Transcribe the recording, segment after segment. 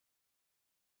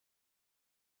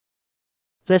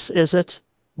this is it.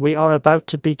 We are about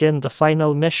to begin the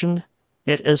final mission.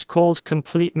 It is called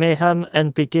Complete Mayhem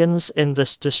and begins in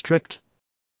this district.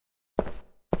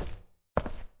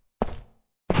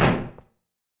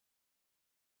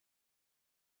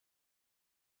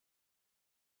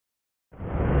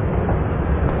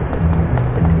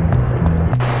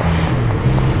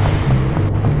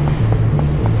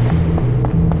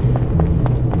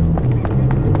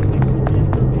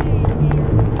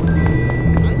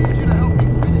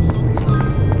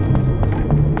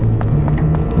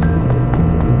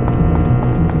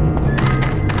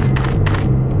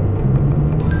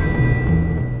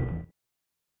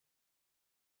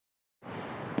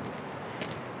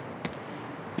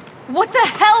 What the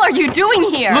hell are you doing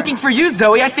here? Looking for you,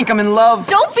 Zoe. I think I'm in love.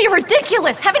 Don't be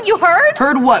ridiculous! Haven't you heard?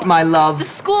 Heard what, my love? The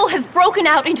school has broken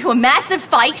out into a massive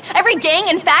fight. Every gang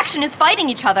and faction is fighting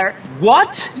each other.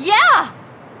 What? Yeah!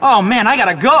 Oh man, I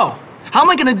gotta go. How am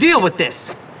I gonna deal with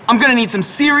this? I'm gonna need some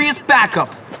serious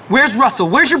backup. Where's Russell?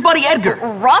 Where's your buddy Edgar?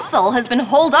 Russell has been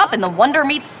holed up in the Wonder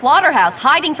Meat slaughterhouse,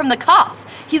 hiding from the cops.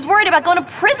 He's worried about going to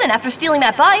prison after stealing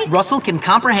that bike. Russell can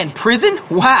comprehend prison?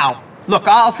 Wow. Look,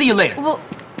 I'll see you later. Well,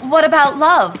 what about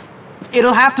love?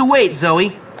 It'll have to wait,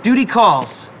 Zoe. Duty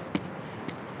calls.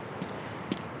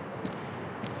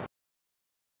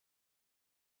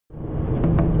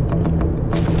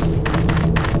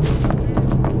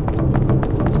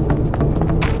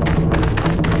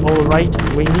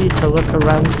 Alright, we need to look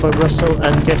around for Russell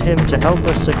and get him to help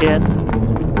us again.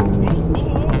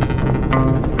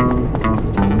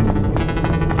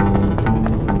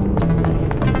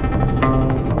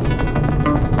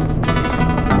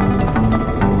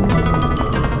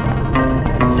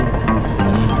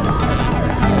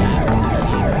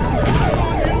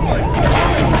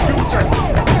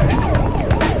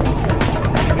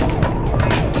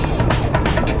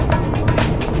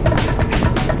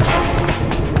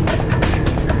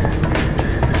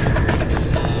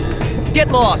 Get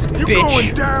lost, bitch! You're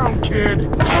going down, kid!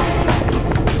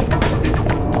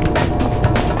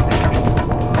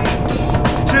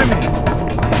 Jimmy!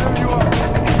 There you are!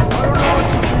 I don't know what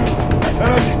to do, and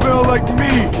I smell like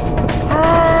meat!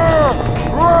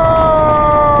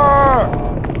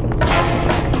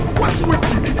 What's with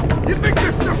you? You think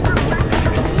this stuff's gonna make...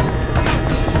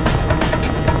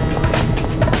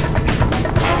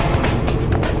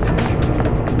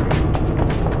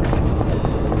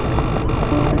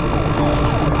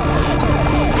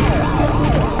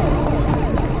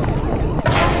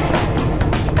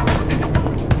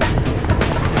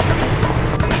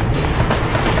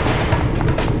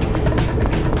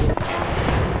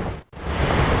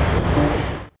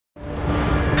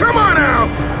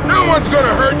 No one's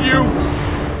gonna hurt you!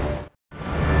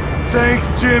 Thanks,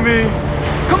 Jimmy!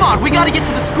 Come on, we gotta get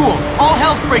to the school. All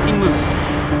hell's breaking loose.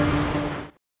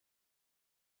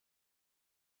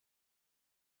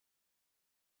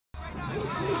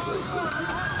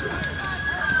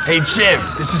 Hey, Jim,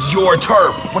 this is your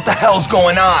turf. What the hell's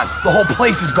going on? The whole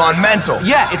place has gone mental.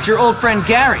 Yeah, it's your old friend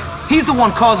Gary. He's the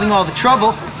one causing all the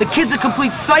trouble. The kid's a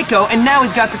complete psycho, and now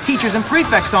he's got the teachers and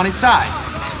prefects on his side.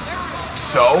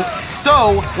 So?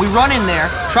 So, we run in there,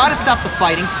 try to stop the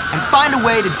fighting, and find a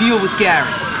way to deal with Gary.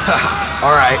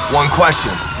 Alright, one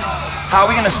question. How are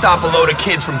we gonna stop a load of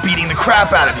kids from beating the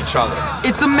crap out of each other?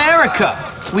 It's America!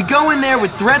 We go in there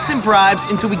with threats and bribes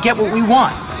until we get what we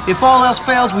want. If all else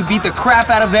fails, we beat the crap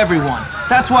out of everyone.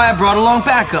 That's why I brought along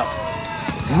backup.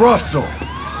 Russell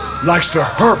likes to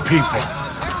hurt people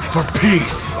for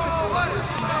peace.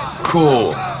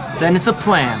 Cool. Then it's a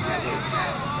plan.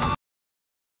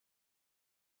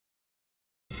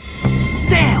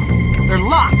 They're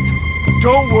locked!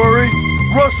 Don't worry,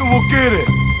 Russell will get it!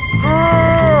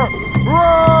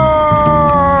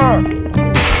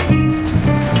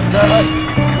 That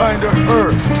kinda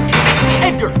hurt.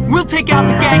 Edgar, we'll take out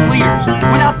the gang leaders.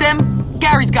 Without them,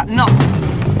 Gary's got nothing.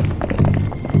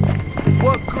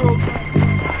 What girl?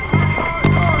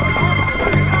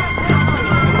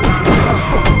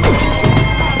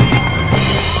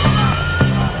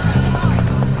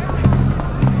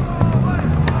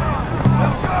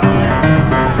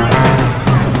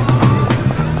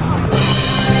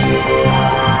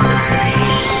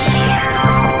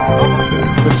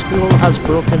 Has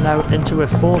broken out into a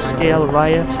full-scale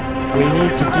riot. We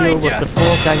need to deal with the 4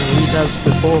 gang leaders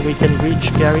before we can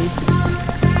reach Gary.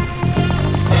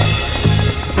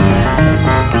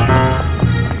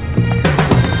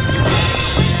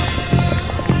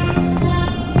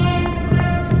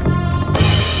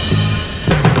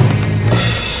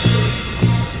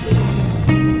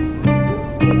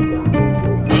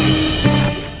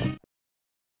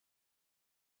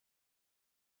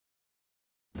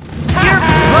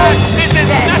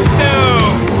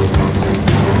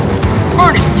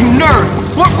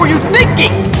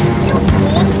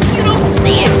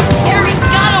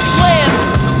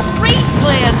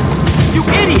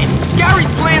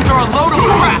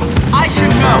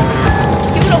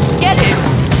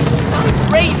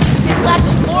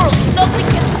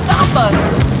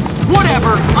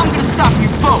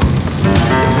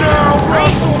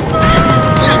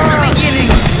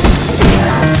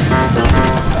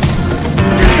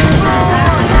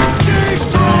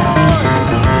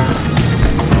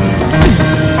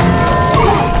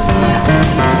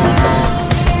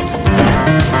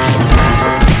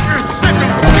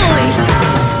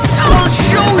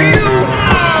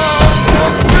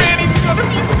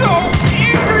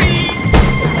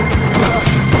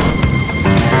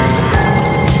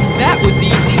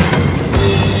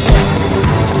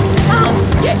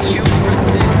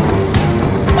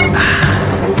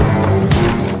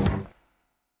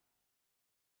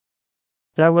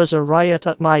 There was a riot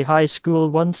at my high school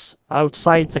once,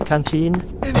 outside the canteen,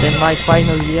 in my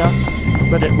final year,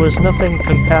 but it was nothing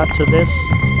compared to this.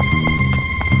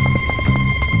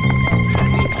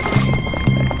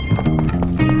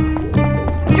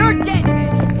 You're dead,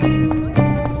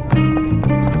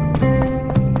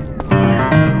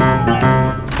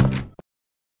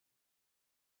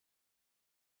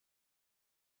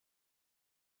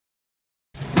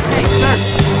 Hey, sir,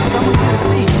 someone's here to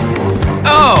see you.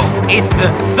 Oh, it's the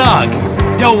thug.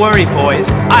 Don't worry,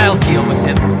 boys. I'll deal with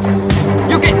him.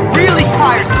 You're getting really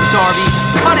tiresome, Darby.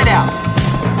 Cut it out.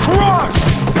 Crush!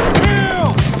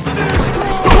 Kill!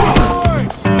 Destroy!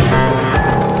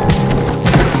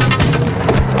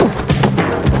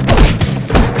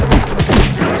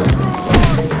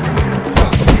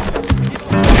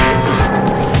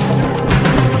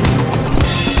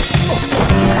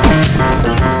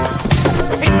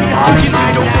 Hawkins,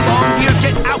 you don't belong here.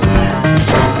 Get out.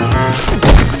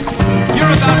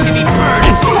 You're about to be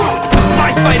burned.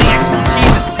 My fighting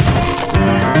expertise is...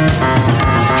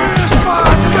 Kiss my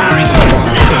Barrington's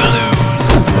never lose.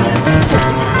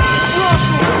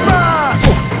 Russell smash!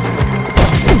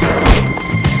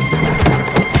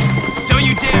 Don't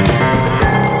you dare...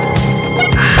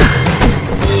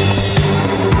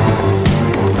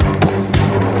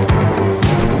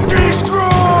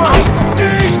 Destroy!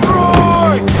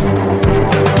 Destroy!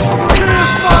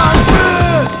 Kiss my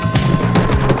bits!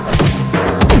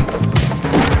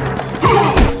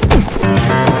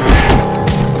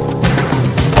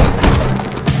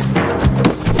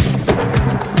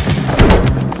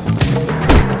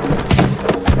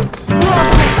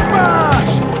 Russell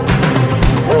smash!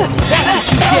 That's what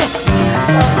you get.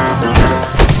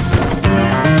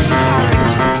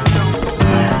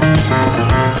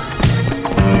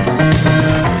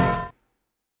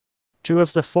 Two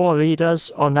of the four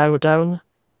leaders are now down.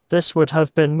 This would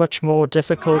have been much more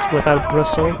difficult without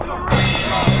Russell.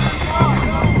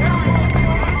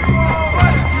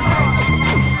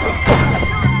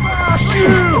 Smash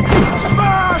you!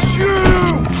 Smash you!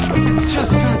 It's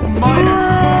just a minor...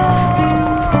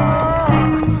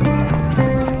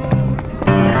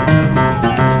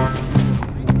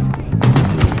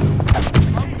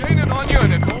 I'm gaining on you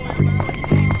and it's only on the side.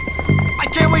 I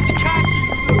can't wait to catch you.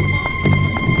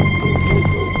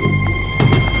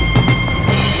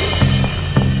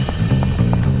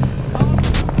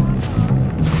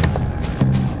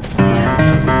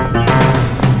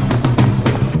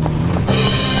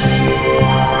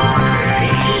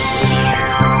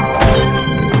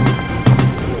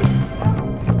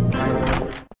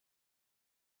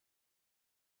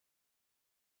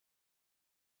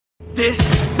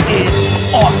 This is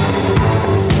awesome.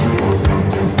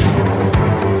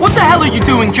 What the hell are you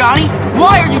doing, Johnny?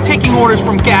 Why are you taking orders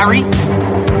from Gary?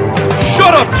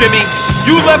 Shut up, Jimmy!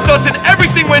 You left us and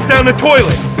everything went down the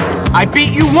toilet! I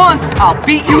beat you once, I'll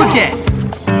beat you again.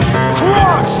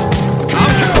 Crush!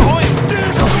 I'm just toying.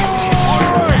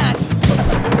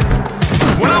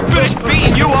 When I'm finished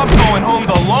beating you, I'm going home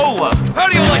to Lola! How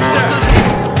do you like that?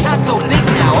 Not so big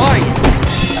now, are you?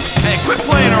 Hey, quit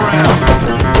playing around!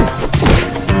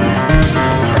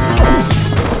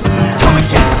 Come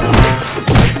again.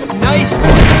 Nice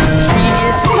one,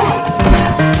 genius.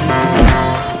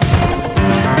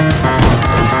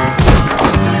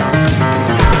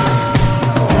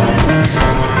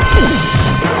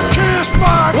 Kiss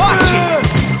my Watch it.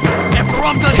 bits! After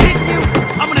I'm done hitting you,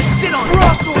 I'm gonna sit on you.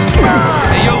 Russell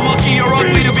smash! Hey, you're lucky you're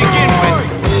ugly to begin with!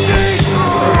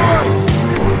 Destroy!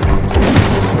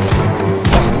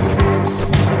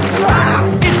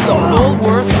 It's the whole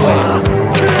worth way.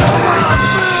 Kiss my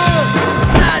bits!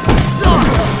 That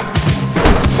sucked.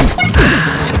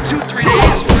 In 2-3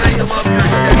 days, when I heal up, you're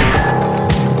a dead man.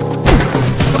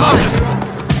 Come on, just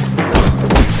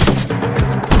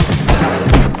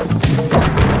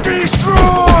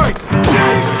Destroy!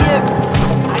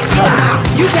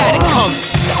 you had it coming.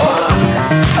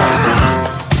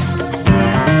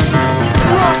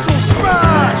 Russell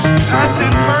smash! That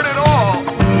didn't hurt at all!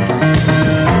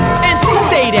 And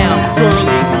stay down,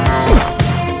 girly.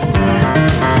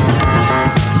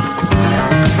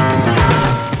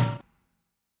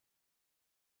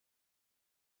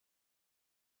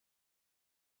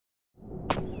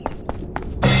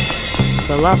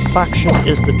 The last faction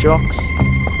is the Jocks.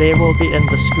 They will be in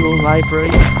the school library.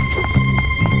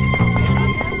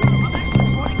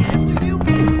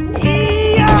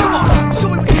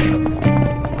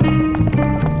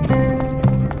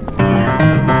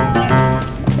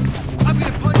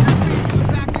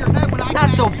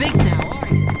 Not so big now, are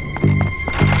you?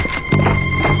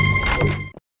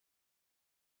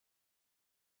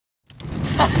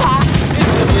 This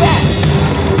is the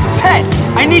best. Ted,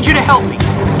 I need you to help me.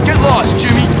 Get lost,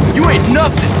 Jimmy. You ain't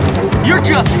nothing. You're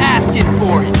just asking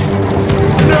for it.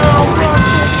 Now,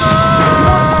 Russell!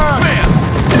 Bam!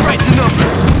 Right the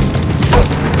numbers.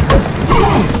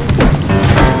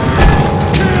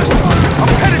 I'm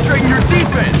penetrating your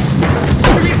defense.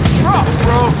 Sweet drop,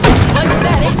 bro.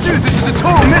 Dude, this is a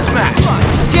total mismatch.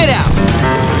 Get out.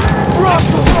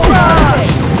 Russell, smash!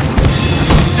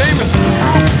 Davis.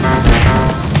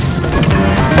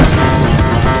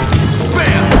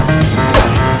 Bam!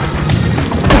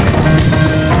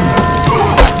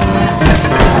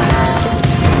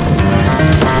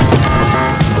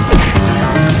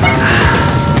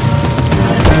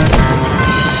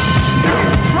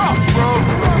 Drop, bro.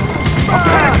 I'm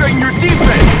penetrating your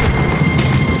defense.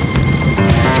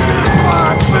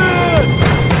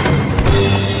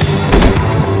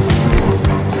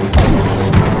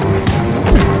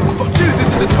 Oh, dude, this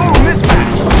is a total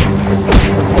mismatch.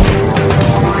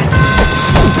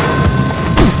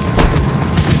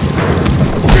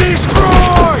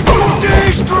 Destroy!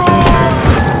 Destroy!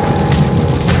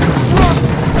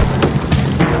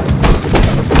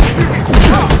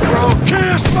 Drop, bro.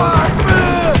 Kiss my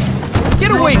miss!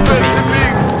 Get away from me.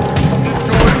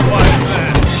 Enjoy it like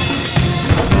this.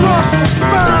 Russell,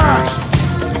 smash!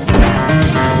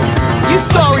 You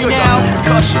sorry now?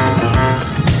 Concussion.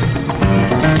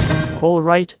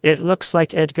 Alright, it looks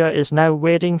like Edgar is now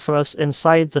waiting for us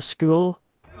inside the school.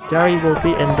 Gary will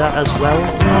be in there as well.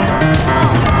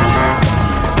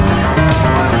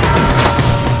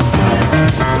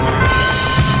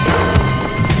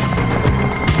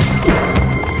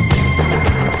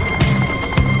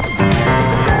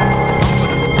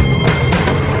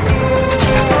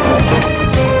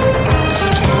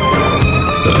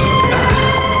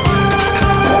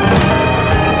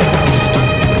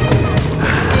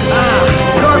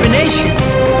 Carbonation.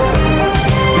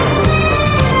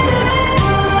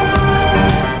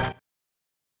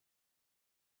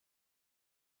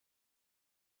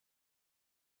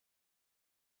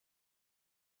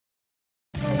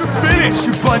 You're finished,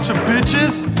 you bunch of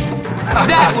bitches.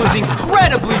 That was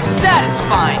incredibly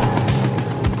satisfying.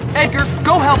 Edgar,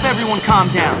 go help everyone calm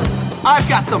down. I've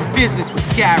got some business with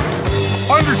Gary.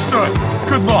 Understood.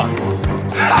 Good luck.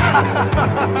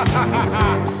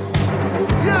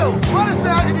 You! What is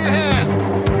that in your hand?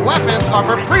 Weapons are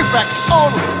for prefects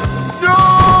only!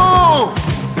 No!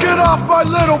 Get off my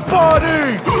little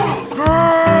body!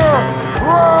 Grrr!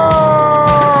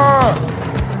 Grrr!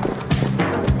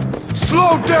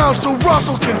 Slow down so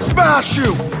Russell can smash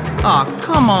you! Aw,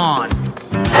 come on.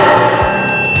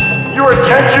 Your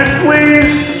attention,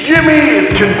 please! Jimmy is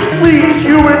complete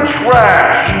human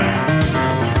trash!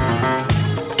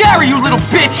 Gary, you little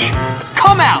bitch!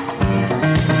 Come out!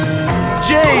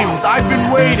 James, I've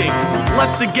been waiting.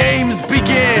 Let the games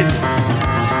begin.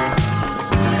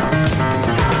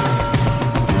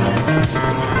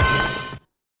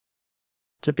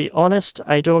 To be honest,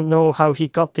 I don't know how he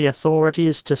got the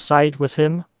authorities to side with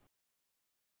him.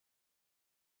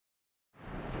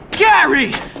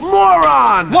 Gary!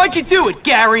 Moron! Why'd you do it,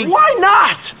 Gary? Why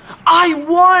not? I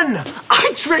won!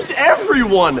 I tricked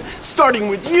everyone, starting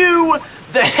with you,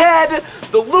 the head,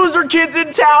 the loser kids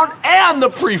in town, and the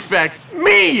prefects.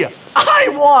 Me! I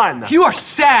won! You are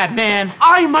sad, man.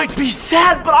 I might be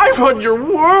sad, but I run your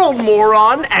world,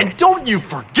 moron! And don't you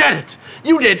forget it!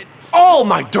 You did all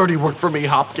my dirty work for me,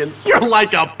 Hopkins. You're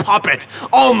like a puppet,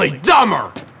 only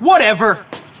dumber! Whatever.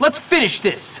 Let's finish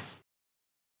this.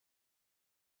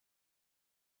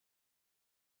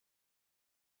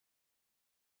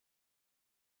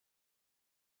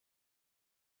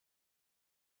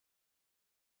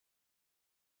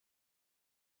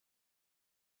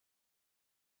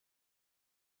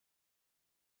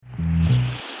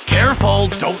 Careful,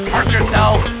 don't hurt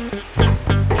yourself.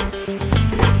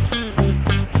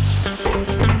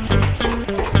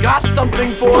 Got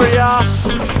something for ya.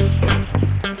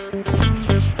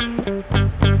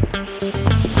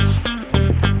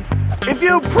 If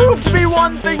you prove to me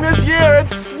one thing this year,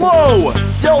 it's slow.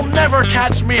 You'll never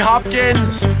catch me,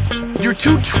 Hopkins. You're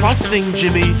too trusting,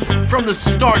 Jimmy. From the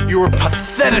start, you were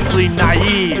pathetically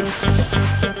naive.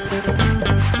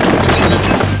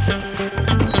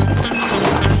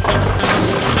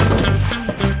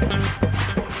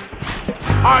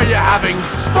 Are you having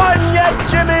fun yet,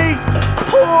 Jimmy?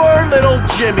 Poor little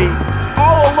Jimmy,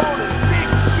 all alone in big,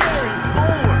 scary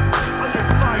Bulworth, under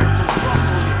fire from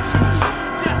Russell and his goons,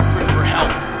 desperate for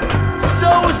help.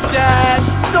 So sad,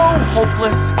 so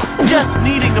hopeless, just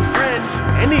needing a friend,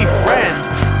 any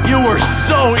friend. You were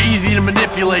so easy to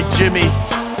manipulate, Jimmy.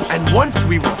 And once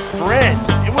we were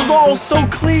friends, it was all so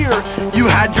clear. You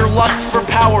had your lust for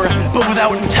power, but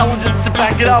without intelligence to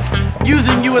back it up.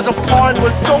 Using you as a pawn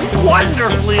was so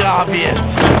wonderfully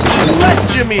obvious. Let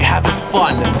Jimmy have his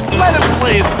fun. Let him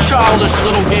play his childish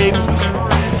little games with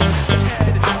Ernest,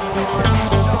 Ted, Darby,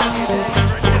 Johnny,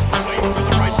 and just wait for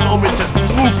the right moment to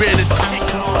swoop in and take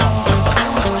it all.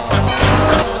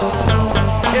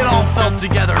 It all fell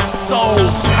together so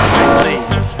perfectly.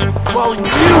 While you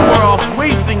were off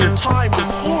wasting your time with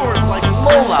whores like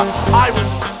Lola, I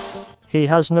was... He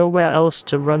has nowhere else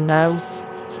to run now.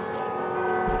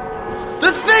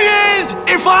 The thing is,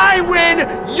 if I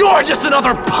win, you're just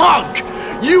another punk!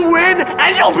 You win,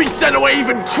 and you'll be sent away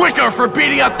even quicker for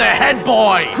beating up the head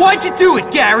boy! Why'd you do it,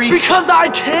 Gary? Because I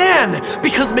can!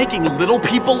 Because making little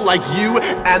people like you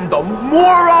and the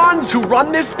morons who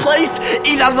run this place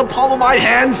eat out of the palm of my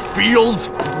hand feels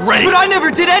great! But I never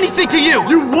did anything to you!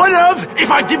 You would've if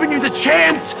I'd given you the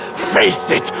chance! Face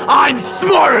it, I'm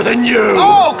smarter than you!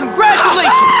 Oh,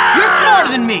 congratulations! You're smarter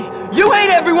than me! You hate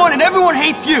everyone and everyone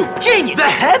hates you! Genius! The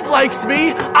head likes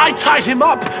me! I tied him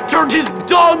up, turned his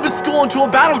dumb school into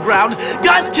a battleground,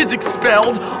 got kids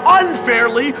expelled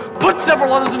unfairly, put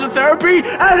several others into therapy,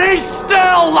 and he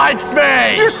still likes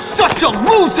me! You're such a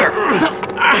loser!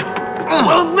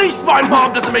 Well, at least my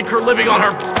mom doesn't make her living on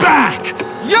her back!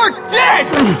 You're dead!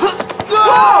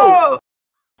 Whoa!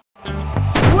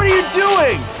 What are you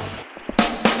doing?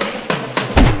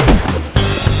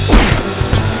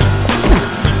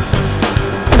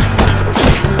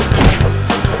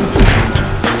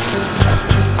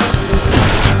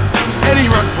 Any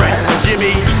regrets,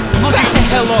 Jimmy? Back the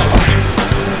hell up!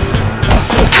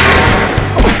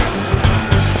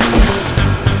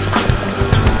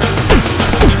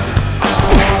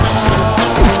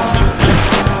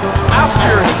 After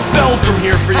you're expelled from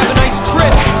here for Have a nice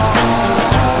trip!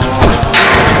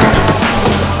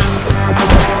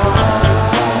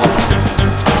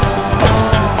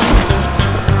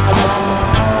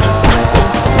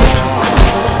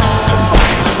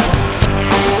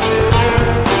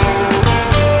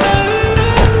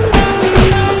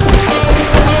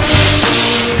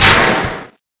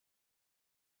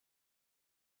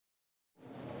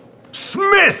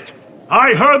 Smith!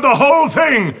 I heard the whole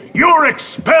thing! You're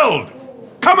expelled!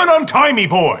 Come and untie me,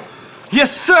 boy!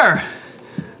 Yes, sir!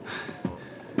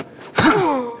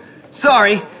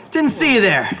 Sorry, didn't see you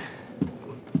there.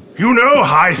 You know,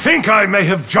 I think I may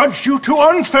have judged you too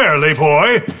unfairly,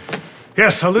 boy.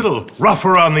 Yes, a little rough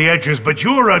around the edges, but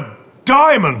you're a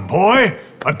diamond, boy.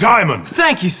 A diamond.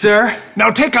 Thank you, sir.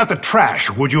 Now take out the trash,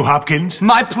 would you, Hopkins?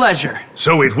 My pleasure.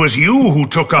 So it was you who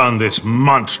took on this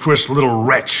monstrous little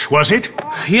wretch, was it?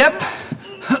 Yep.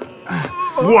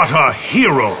 What a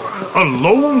hero! A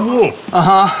lone wolf!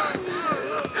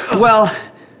 Uh-huh. Well,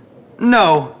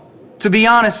 no. To be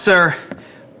honest, sir,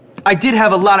 I did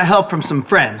have a lot of help from some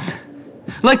friends.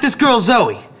 Like this girl,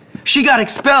 Zoe. She got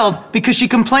expelled because she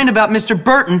complained about Mr.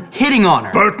 Burton hitting on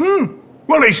her. Burton?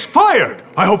 Well, he's fired!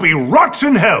 I hope he rots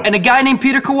in hell! And a guy named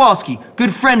Peter Kowalski,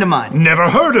 good friend of mine. Never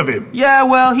heard of him. Yeah,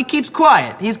 well, he keeps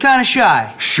quiet. He's kind of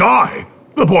shy. Shy?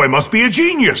 The boy must be a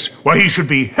genius. Why, he should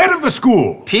be head of the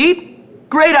school. Pete?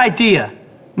 Great idea.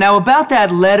 Now, about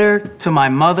that letter to my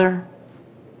mother.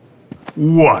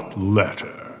 What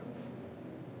letter?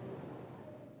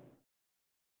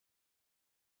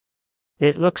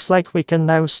 It looks like we can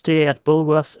now stay at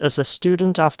Bulworth as a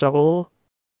student after all.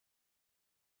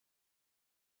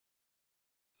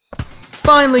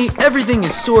 Finally, everything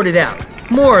is sorted out,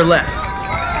 more or less.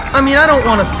 I mean, I don't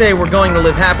want to say we're going to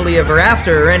live happily ever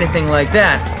after or anything like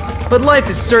that, but life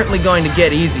is certainly going to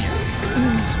get easier.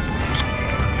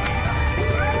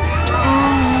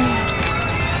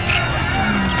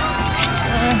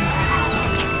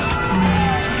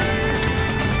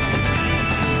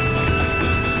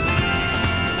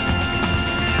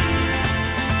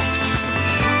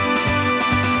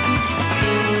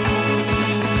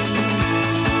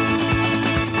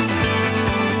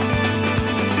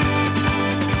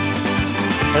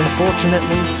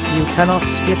 Unfortunately, you cannot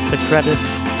skip the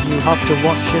credits, you have to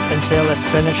watch it until it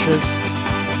finishes.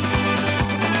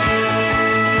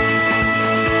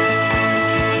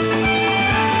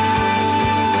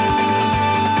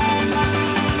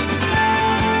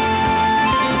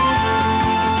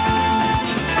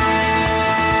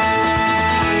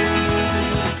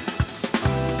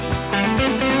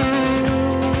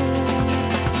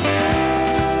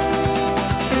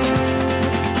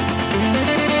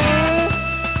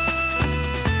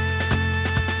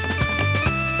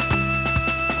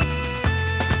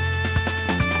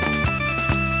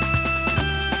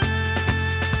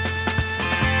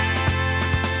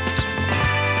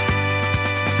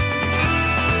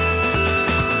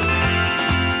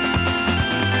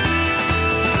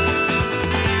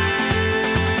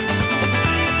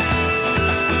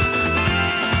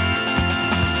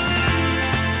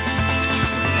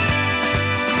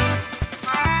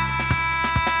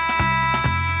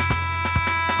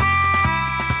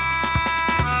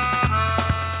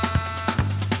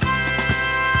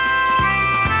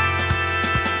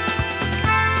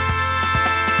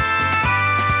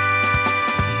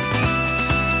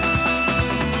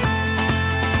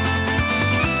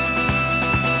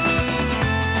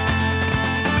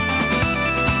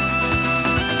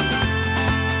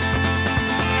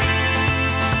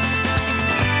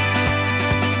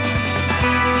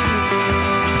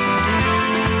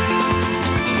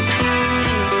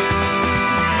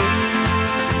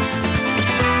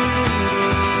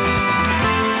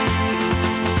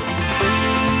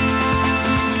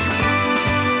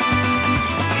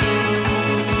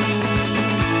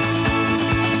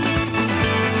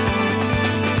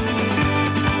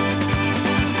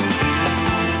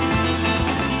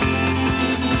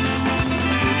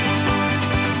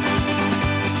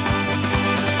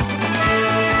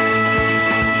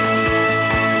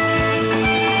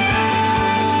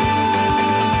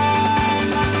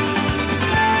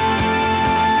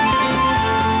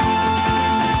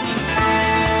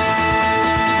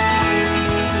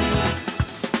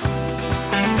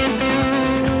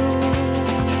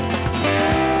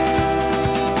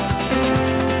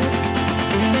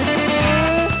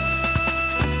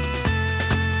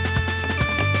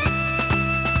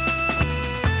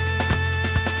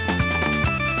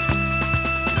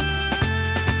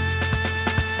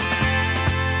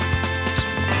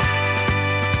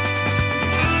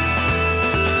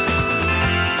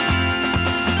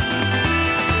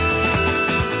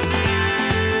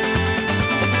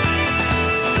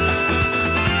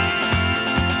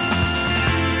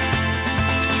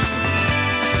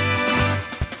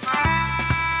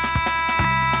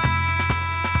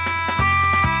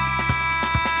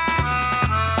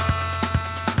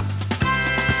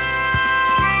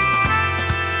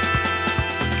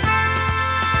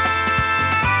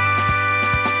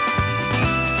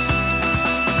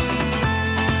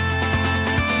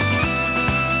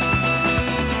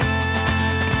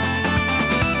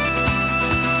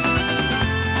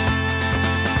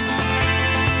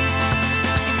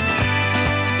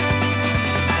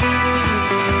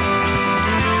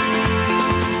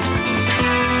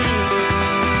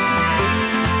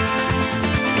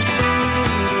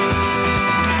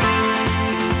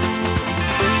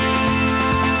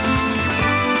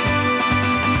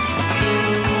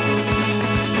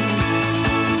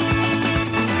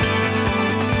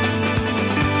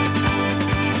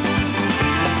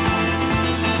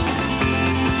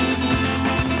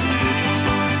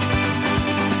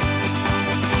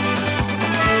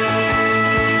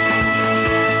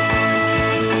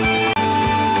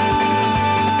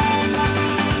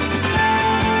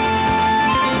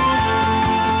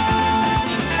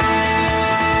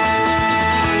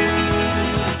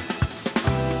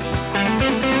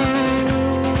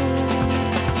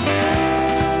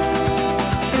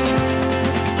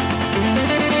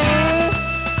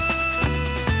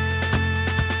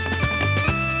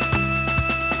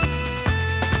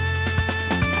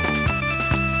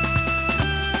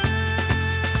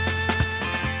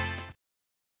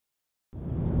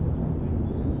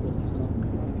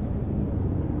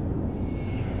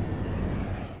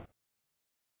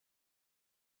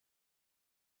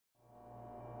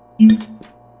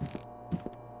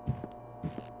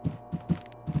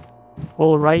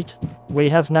 Alright, we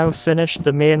have now finished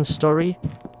the main story.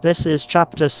 This is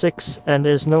chapter 6 and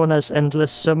is known as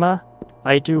Endless Summer.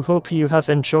 I do hope you have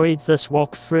enjoyed this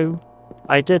walkthrough.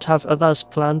 I did have others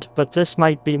planned, but this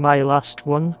might be my last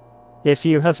one. If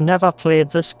you have never played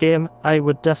this game, I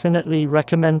would definitely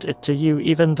recommend it to you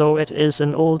even though it is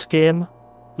an old game.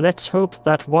 Let's hope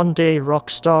that one day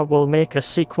Rockstar will make a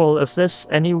sequel of this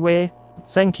anyway.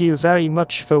 Thank you very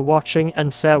much for watching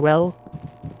and farewell.